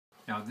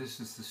Now this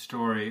is the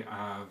story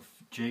of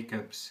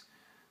Jacob's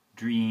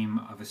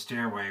dream of a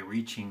stairway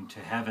reaching to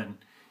heaven.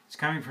 It's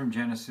coming from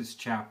Genesis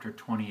chapter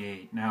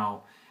 28.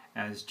 Now,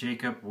 as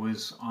Jacob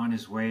was on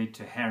his way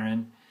to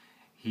Haran,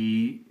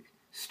 he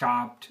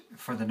stopped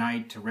for the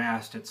night to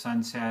rest at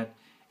sunset.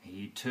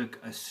 He took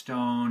a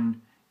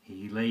stone,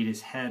 he laid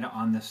his head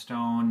on the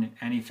stone,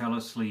 and he fell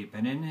asleep.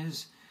 And in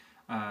his,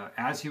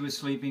 as he was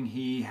sleeping,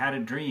 he had a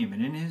dream.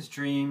 And in his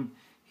dream,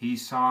 he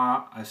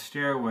saw a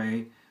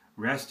stairway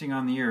resting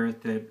on the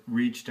earth that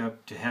reached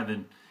up to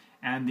heaven.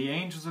 And the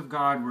angels of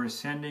God were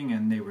ascending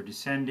and they were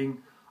descending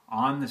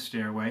on the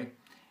stairway.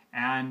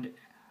 And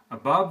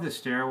above the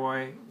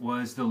stairway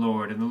was the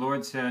Lord. And the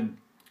Lord said,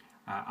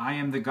 I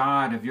am the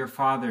God of your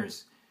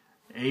fathers,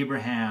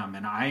 Abraham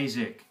and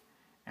Isaac,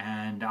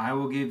 and I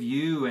will give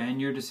you and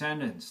your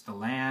descendants the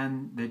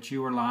land that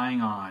you are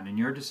lying on, and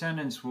your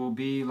descendants will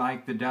be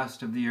like the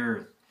dust of the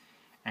earth.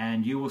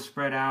 And you will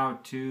spread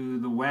out to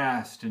the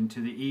west and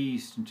to the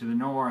east and to the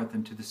north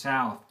and to the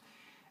south.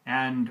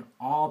 And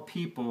all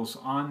peoples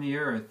on the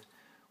earth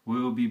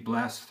will be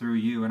blessed through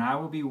you. And I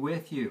will be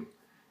with you.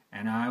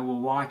 And I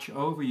will watch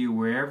over you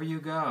wherever you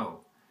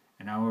go.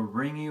 And I will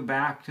bring you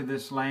back to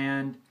this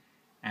land.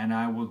 And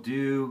I will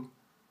do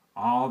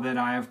all that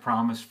I have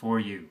promised for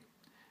you.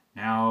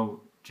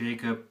 Now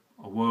Jacob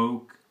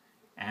awoke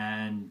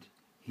and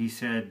he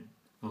said,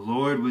 the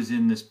Lord was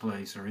in this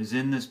place, or is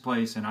in this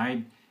place, and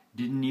I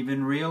didn't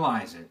even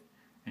realize it.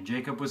 And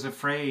Jacob was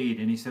afraid,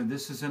 and he said,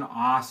 this is an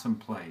awesome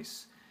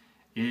place.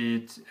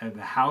 It's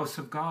the house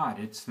of God.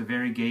 It's the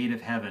very gate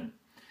of heaven.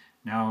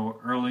 Now,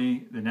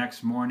 early the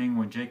next morning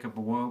when Jacob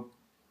awoke,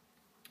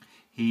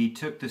 he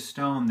took the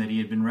stone that he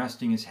had been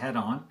resting his head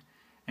on,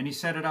 and he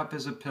set it up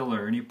as a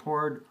pillar, and he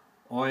poured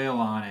oil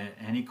on it,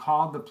 and he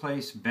called the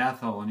place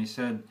Bethel, and he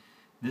said,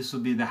 this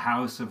will be the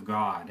house of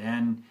God.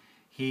 And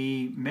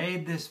he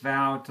made this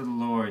vow to the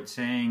Lord,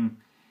 saying,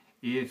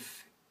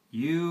 if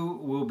you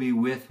will be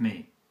with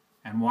me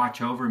and watch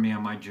over me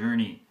on my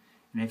journey,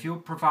 and if you'll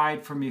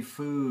provide for me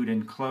food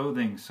and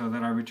clothing so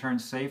that I return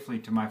safely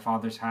to my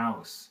father's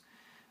house,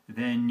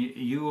 then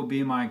you will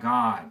be my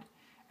God,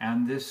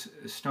 and this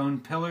stone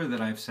pillar that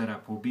I've set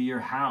up will be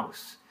your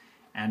house,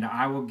 and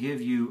I will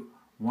give you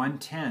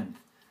 1/10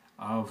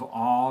 of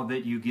all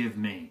that you give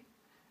me.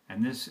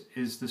 And this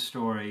is the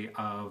story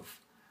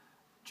of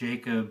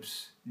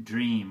Jacob's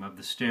dream of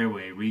the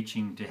stairway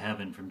reaching to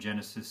heaven from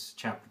Genesis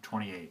chapter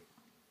 28.